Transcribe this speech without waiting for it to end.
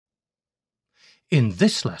In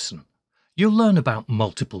this lesson, you'll learn about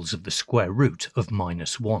multiples of the square root of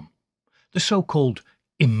 -1, the so-called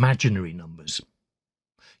imaginary numbers.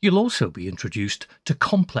 You'll also be introduced to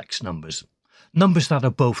complex numbers, numbers that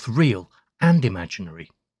are both real and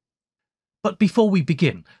imaginary. But before we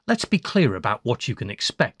begin, let's be clear about what you can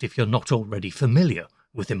expect if you're not already familiar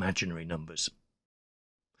with imaginary numbers.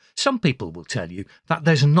 Some people will tell you that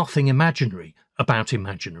there's nothing imaginary about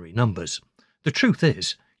imaginary numbers. The truth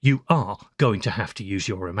is, you are going to have to use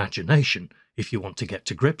your imagination if you want to get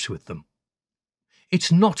to grips with them.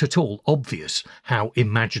 It's not at all obvious how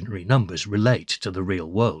imaginary numbers relate to the real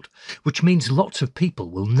world, which means lots of people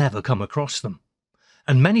will never come across them.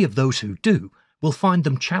 And many of those who do will find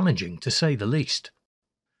them challenging, to say the least.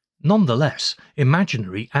 Nonetheless,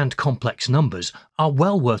 imaginary and complex numbers are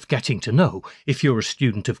well worth getting to know if you're a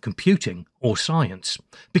student of computing or science,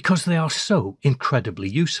 because they are so incredibly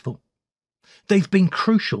useful. They've been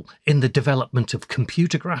crucial in the development of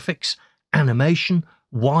computer graphics, animation,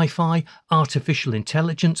 Wi-Fi, artificial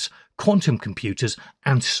intelligence, quantum computers,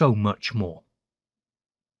 and so much more.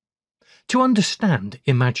 To understand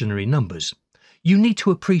imaginary numbers, you need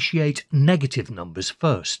to appreciate negative numbers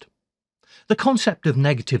first. The concept of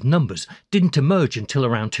negative numbers didn't emerge until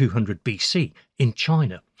around 200 BC in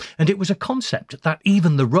China, and it was a concept that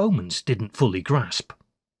even the Romans didn't fully grasp.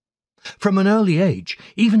 From an early age,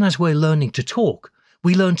 even as we're learning to talk,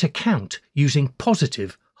 we learn to count using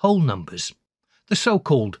positive whole numbers, the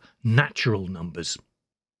so-called natural numbers.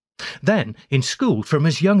 Then, in school, from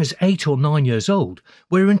as young as 8 or 9 years old,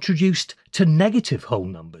 we're introduced to negative whole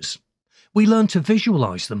numbers. We learn to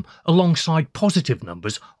visualize them alongside positive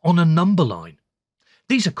numbers on a number line.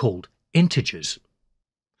 These are called integers.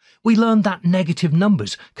 We learn that negative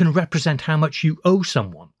numbers can represent how much you owe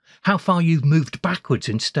someone, how far you've moved backwards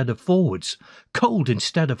instead of forwards, cold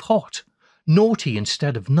instead of hot, naughty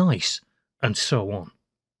instead of nice, and so on.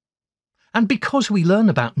 And because we learn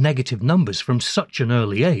about negative numbers from such an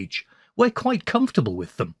early age, we're quite comfortable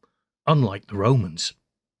with them, unlike the Romans.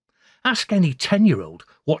 Ask any 10-year-old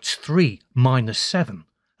what's 3 minus 7,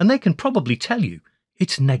 and they can probably tell you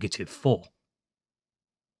it's -4.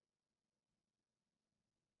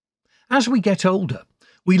 As we get older,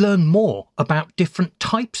 we learn more about different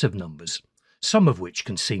types of numbers, some of which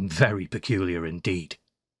can seem very peculiar indeed.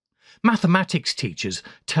 Mathematics teachers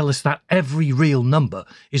tell us that every real number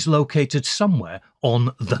is located somewhere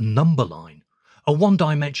on the number line, a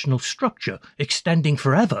one-dimensional structure extending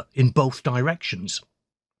forever in both directions.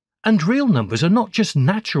 And real numbers are not just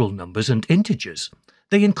natural numbers and integers.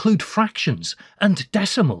 They include fractions and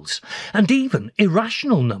decimals, and even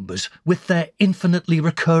irrational numbers with their infinitely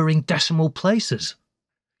recurring decimal places.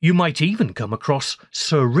 You might even come across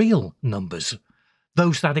surreal numbers,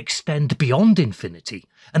 those that extend beyond infinity,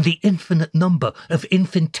 and the infinite number of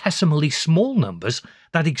infinitesimally small numbers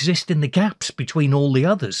that exist in the gaps between all the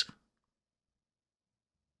others.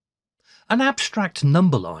 An abstract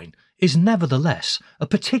number line is nevertheless a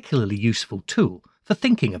particularly useful tool for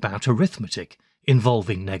thinking about arithmetic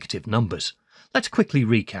involving negative numbers. Let's quickly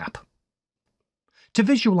recap. To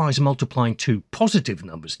visualize multiplying two positive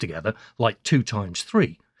numbers together, like 2 times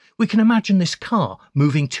 3, we can imagine this car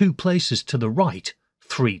moving 2 places to the right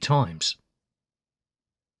 3 times.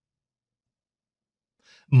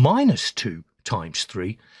 -2 times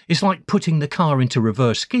 3 is like putting the car into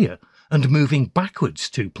reverse gear and moving backwards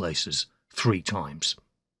 2 places 3 times.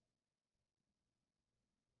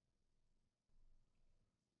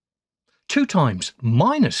 2 times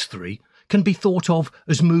 -3 can be thought of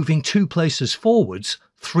as moving 2 places forwards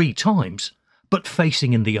 3 times, but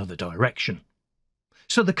facing in the other direction.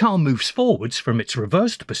 So the car moves forwards from its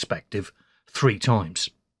reversed perspective 3 times,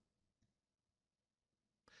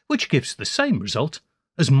 which gives the same result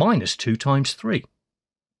as -2 times 3.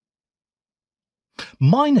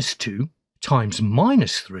 -2 times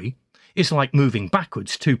 -3 is like moving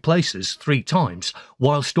backwards 2 places 3 times,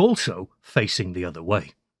 whilst also facing the other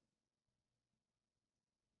way.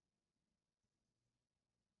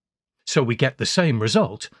 So we get the same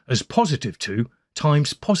result as +2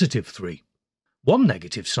 times +3. One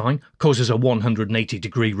negative sign causes a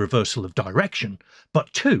 180-degree reversal of direction,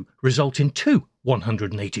 but 2 result in 2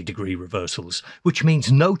 180-degree reversals, which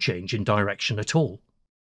means no change in direction at all.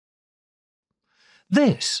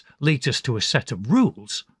 This leads us to a set of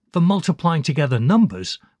rules for multiplying together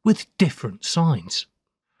numbers with different signs.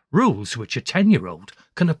 Rules which a 10-year-old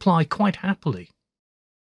can apply quite happily.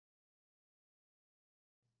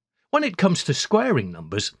 When it comes to squaring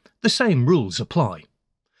numbers, the same rules apply.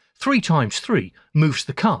 3 times 3 moves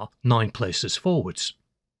the car 9 places forwards.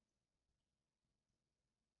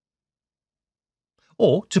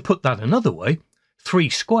 Or, to put that another way, 3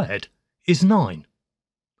 squared is 9.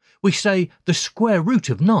 We say the square root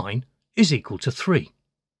of 9 is equal to 3.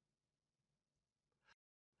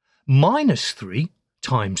 Minus 3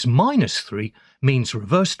 times minus 3 means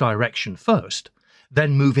reverse direction first,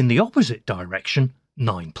 then move in the opposite direction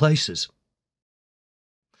 9 places.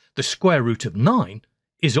 The square root of 9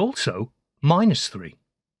 is also minus 3.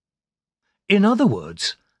 In other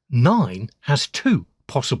words, 9 has two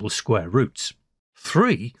possible square roots,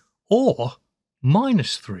 3 or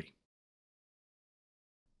minus 3.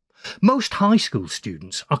 Most high school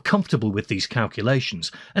students are comfortable with these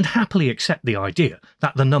calculations and happily accept the idea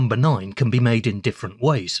that the number 9 can be made in different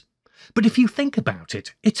ways. But if you think about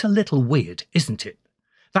it, it's a little weird, isn't it?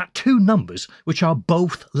 That two numbers which are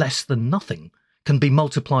both less than nothing can be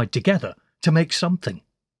multiplied together to make something.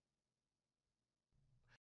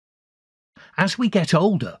 As we get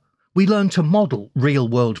older, we learn to model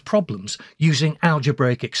real-world problems using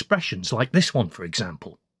algebraic expressions like this one, for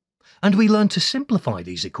example. And we learn to simplify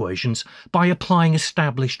these equations by applying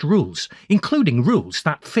established rules, including rules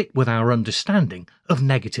that fit with our understanding of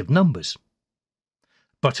negative numbers.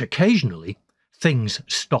 But occasionally, things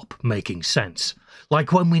stop making sense,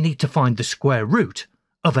 like when we need to find the square root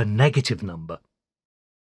of a negative number.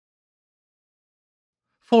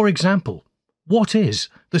 For example, what is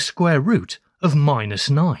the square root of minus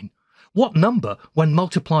 9? What number, when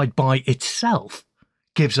multiplied by itself,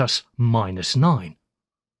 gives us minus 9?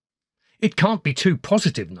 It can't be two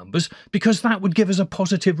positive numbers because that would give us a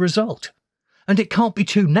positive result. And it can't be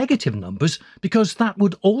two negative numbers because that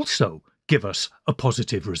would also give us a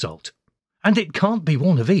positive result. And it can't be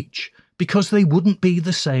one of each because they wouldn't be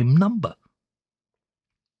the same number.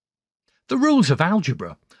 The rules of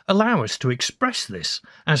algebra allow us to express this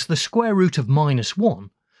as the square root of minus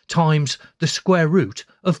 1 times the square root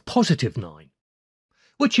of positive 9,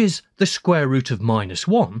 which is the square root of minus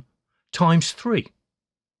 1 times 3.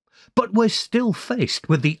 But we're still faced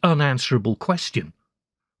with the unanswerable question: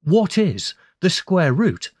 what is the square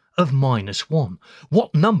root of minus 1?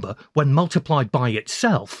 What number, when multiplied by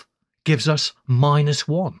itself, gives us minus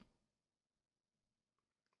 1?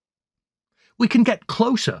 We can get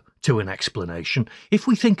closer to an explanation if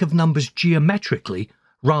we think of numbers geometrically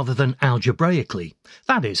rather than algebraically.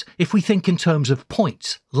 That is, if we think in terms of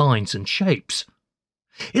points, lines and shapes.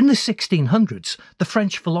 In the 1600s, the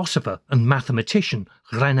French philosopher and mathematician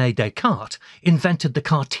René Descartes invented the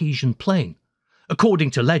Cartesian plane.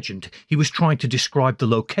 According to legend, he was trying to describe the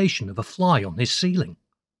location of a fly on his ceiling.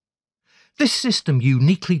 This system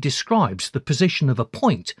uniquely describes the position of a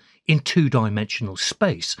point in two-dimensional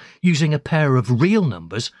space using a pair of real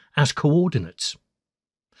numbers as coordinates.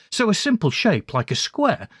 So a simple shape like a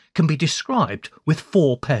square can be described with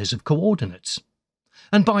 4 pairs of coordinates.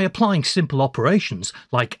 And by applying simple operations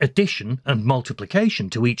like addition and multiplication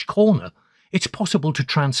to each corner, it's possible to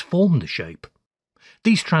transform the shape.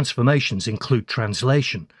 These transformations include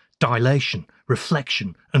translation, dilation,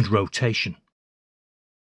 reflection, and rotation.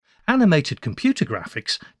 Animated computer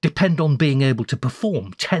graphics depend on being able to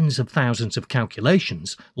perform tens of thousands of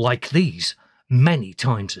calculations like these many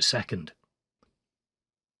times a second.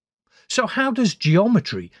 So how does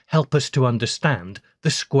geometry help us to understand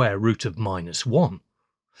the square root of minus 1?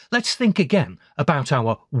 Let's think again about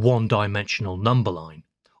our one-dimensional number line,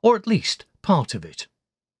 or at least part of it.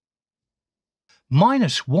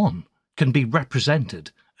 Minus 1 can be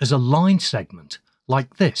represented as a line segment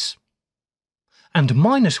like this. And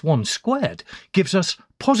minus 1 squared gives us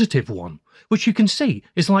positive 1, which you can see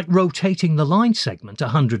is like rotating the line segment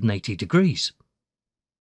 180 degrees.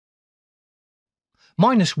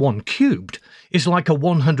 Minus 1 cubed is like a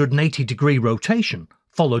 180-degree rotation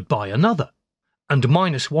followed by another. And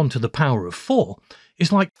minus 1 to the power of 4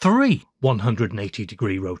 is like 3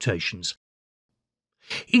 180-degree rotations.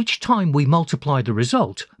 Each time we multiply the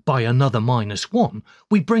result by another minus 1,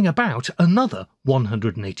 we bring about another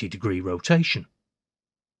 180-degree rotation.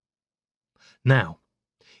 Now,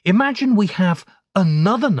 imagine we have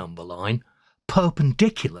another number line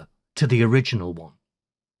perpendicular to the original one.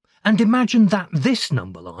 And imagine that this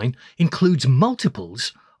number line includes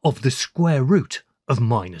multiples of the square root of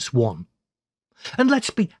minus 1. And let's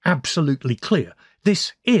be absolutely clear,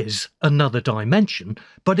 this is another dimension,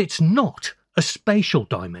 but it's not a spatial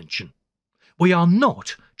dimension. We are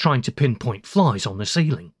not trying to pinpoint flies on the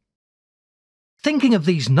ceiling. Thinking of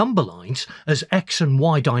these number lines as x and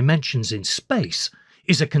y dimensions in space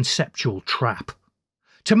is a conceptual trap.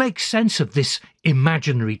 To make sense of this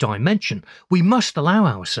imaginary dimension, we must allow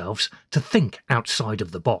ourselves to think outside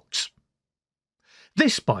of the box.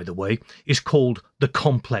 This, by the way, is called the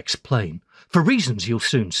complex plane, for reasons you'll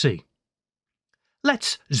soon see.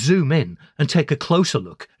 Let's zoom in and take a closer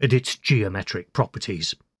look at its geometric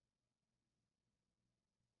properties.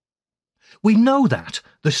 We know that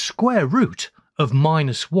the square root of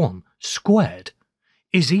 -1 squared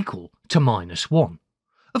is equal to -1.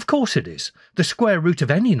 Of course it is. The square root of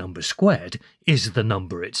any number squared is the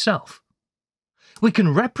number itself. We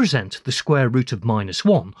can represent the square root of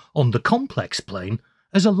 -1 on the complex plane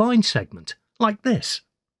as a line segment, like this.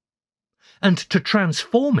 And to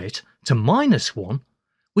transform it to -1,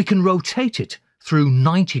 we can rotate it through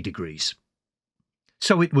 90 degrees.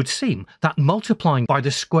 So it would seem that multiplying by the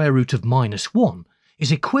square root of -1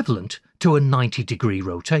 is equivalent to a 90-degree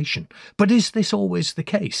rotation. But is this always the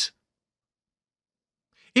case?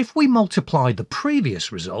 If we multiply the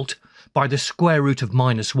previous result by the square root of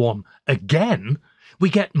 -1 again, we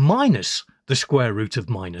get minus the square root of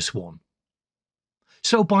 -1.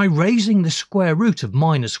 So by raising the square root of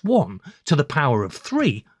 -1 to the power of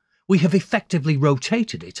 3, we have effectively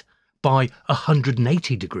rotated it by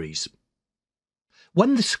 180 degrees.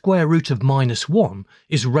 When the square root of -1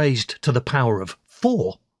 is raised to the power of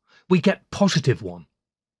 4, we get +1.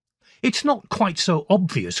 It's not quite so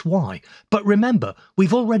obvious why, but remember,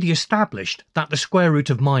 we've already established that the square root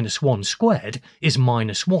of -1 squared is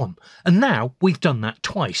 -1, and now we've done that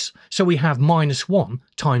twice, so we have -1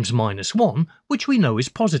 times -1, which we know is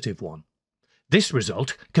 +1. This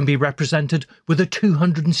result can be represented with a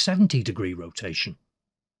 270-degree rotation.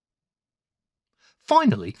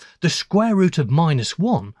 Finally, the square root of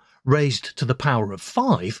 -1 raised to the power of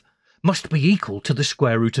 5 must be equal to the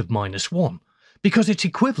square root of -1, because it's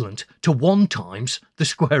equivalent to 1 times the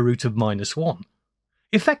square root of -1.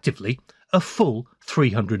 Effectively, a full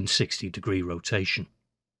 360-degree rotation.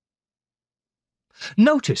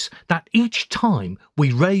 Notice that each time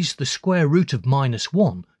we raise the square root of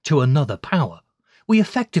 -1 to another power, we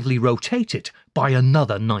effectively rotate it by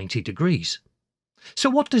another 90 degrees. So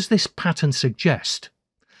what does this pattern suggest?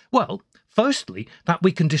 Well, firstly, that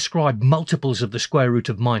we can describe multiples of the square root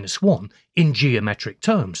of -1 in geometric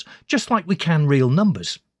terms, just like we can real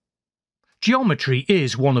numbers. Geometry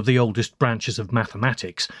is one of the oldest branches of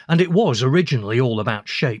mathematics, and it was originally all about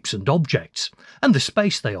shapes and objects, and the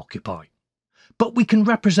space they occupy. But we can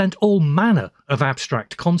represent all manner of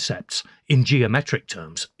abstract concepts in geometric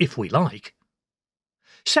terms, if we like.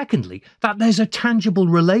 Secondly, that there's a tangible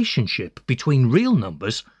relationship between real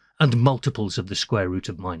numbers and multiples of the square root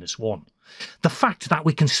of -1. The fact that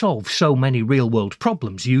we can solve so many real-world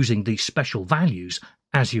problems using these special values,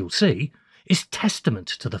 as you'll see, is testament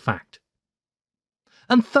to the fact.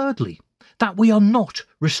 And thirdly, that we are not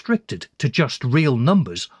restricted to just real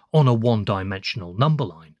numbers on a one-dimensional number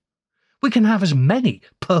line. We can have as many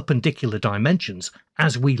perpendicular dimensions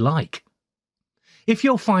as we like. If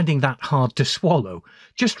you're finding that hard to swallow,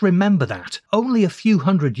 just remember that, only a few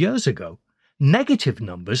hundred years ago, negative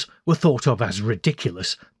numbers were thought of as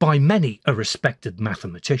ridiculous by many a respected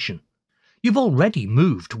mathematician. You've already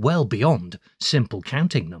moved well beyond simple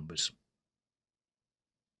counting numbers.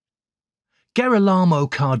 Girolamo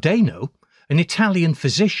Cardano, an Italian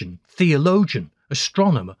physician, theologian,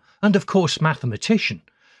 astronomer, and of course mathematician,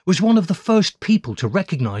 was one of the first people to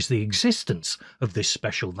recognise the existence of this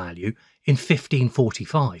special value in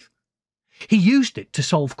 1545. He used it to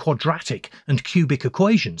solve quadratic and cubic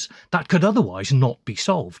equations that could otherwise not be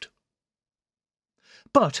solved.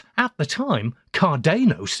 But at the time,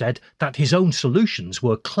 Cardano said that his own solutions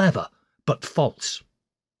were clever but false.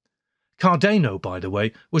 Cardano, by the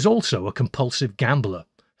way, was also a compulsive gambler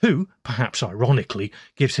who, perhaps ironically,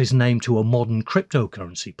 gives his name to a modern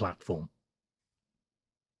cryptocurrency platform.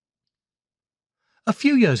 A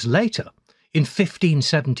few years later, in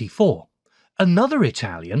 1574, another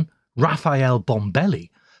Italian, Raphael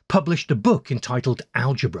Bombelli, published a book entitled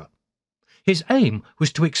Algebra. His aim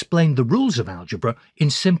was to explain the rules of algebra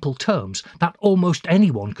in simple terms that almost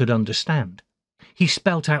anyone could understand. He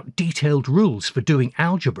spelt out detailed rules for doing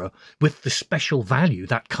algebra with the special value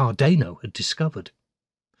that Cardano had discovered.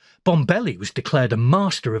 Bombelli was declared a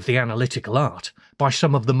master of the analytical art by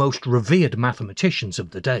some of the most revered mathematicians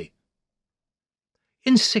of the day.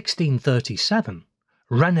 In 1637,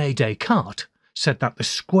 René Descartes said that the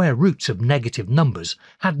square roots of negative numbers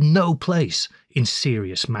had no place in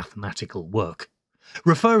serious mathematical work,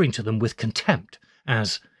 referring to them with contempt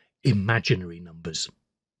as imaginary numbers.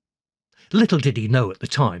 Little did he know at the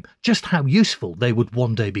time just how useful they would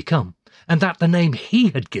one day become, and that the name he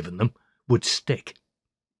had given them would stick.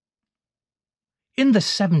 In the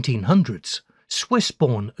 1700s,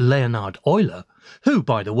 Swiss-born Leonhard Euler, who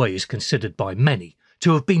by the way is considered by many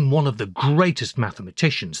to have been one of the greatest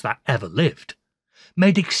mathematicians that ever lived,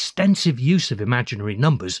 made extensive use of imaginary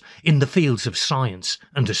numbers in the fields of science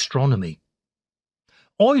and astronomy.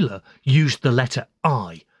 Euler used the letter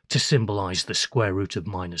I to symbolise the square root of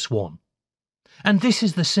 -1. and this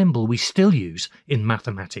is the symbol we still use in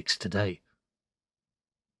mathematics today.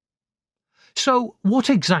 So what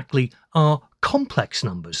exactly are complex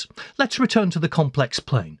numbers? Let's return to the complex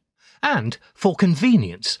plane, and for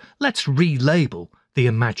convenience, let's relabel the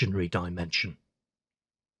imaginary dimension.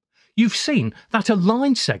 You've seen that a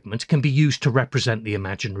line segment can be used to represent the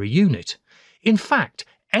imaginary unit. In fact,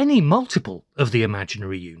 any multiple of the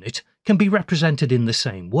imaginary unit can be represented in the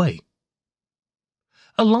same way.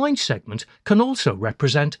 A line segment can also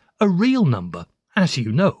represent a real number, as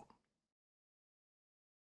you know.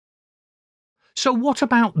 So what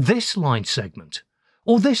about this line segment?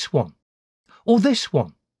 Or this one? Or this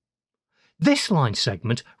one? This line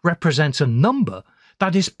segment represents a number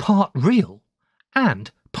that is part real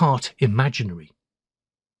and part imaginary.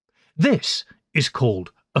 This is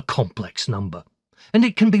called a complex number, and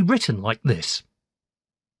it can be written like this.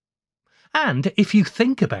 And if you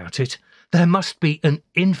think about it, there must be an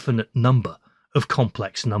infinite number of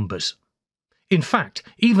complex numbers. In fact,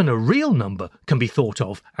 even a real number can be thought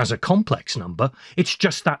of as a complex number, it's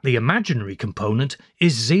just that the imaginary component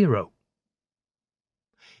is 0.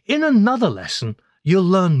 In another lesson, you'll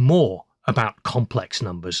learn more about complex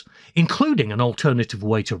numbers, including an alternative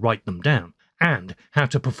way to write them down and how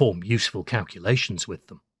to perform useful calculations with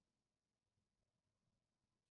them.